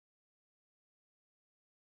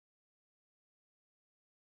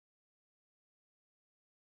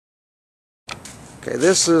Okay,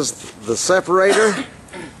 this is the separator.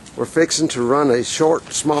 We're fixing to run a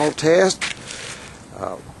short, small test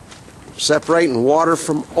separating water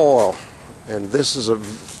from oil. And this is a view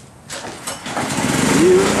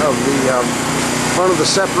of the front of the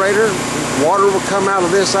separator. Water will come out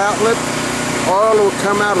of this outlet. Oil will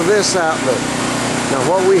come out of this outlet. Now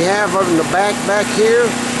what we have in the back here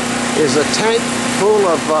is a tank full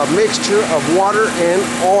of mixture of water and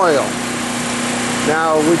oil.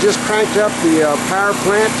 Now we just cranked up the power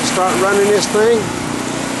plant to start running this thing,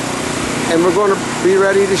 and we're going to be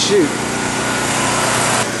ready to shoot.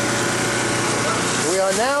 We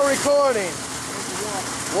are now recording.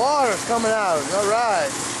 Water's coming out. All right.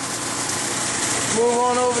 Let's move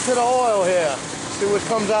on over to the oil here. See what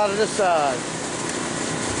comes out of this side.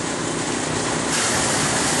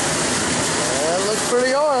 That looks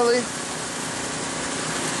pretty oily.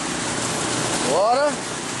 Water.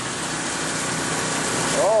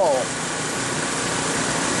 Oh.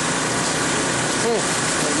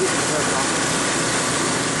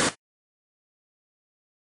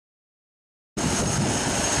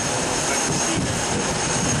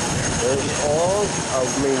 There's oil,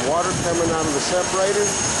 water coming out of the separator.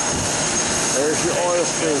 There's your oil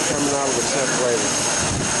stream coming out of the separator.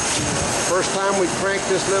 First time we crank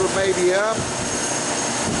this little baby up,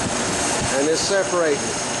 and it's separating.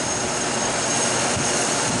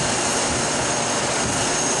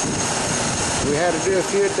 We had to do a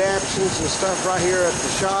few adaptations and stuff right here at the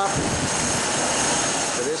shop.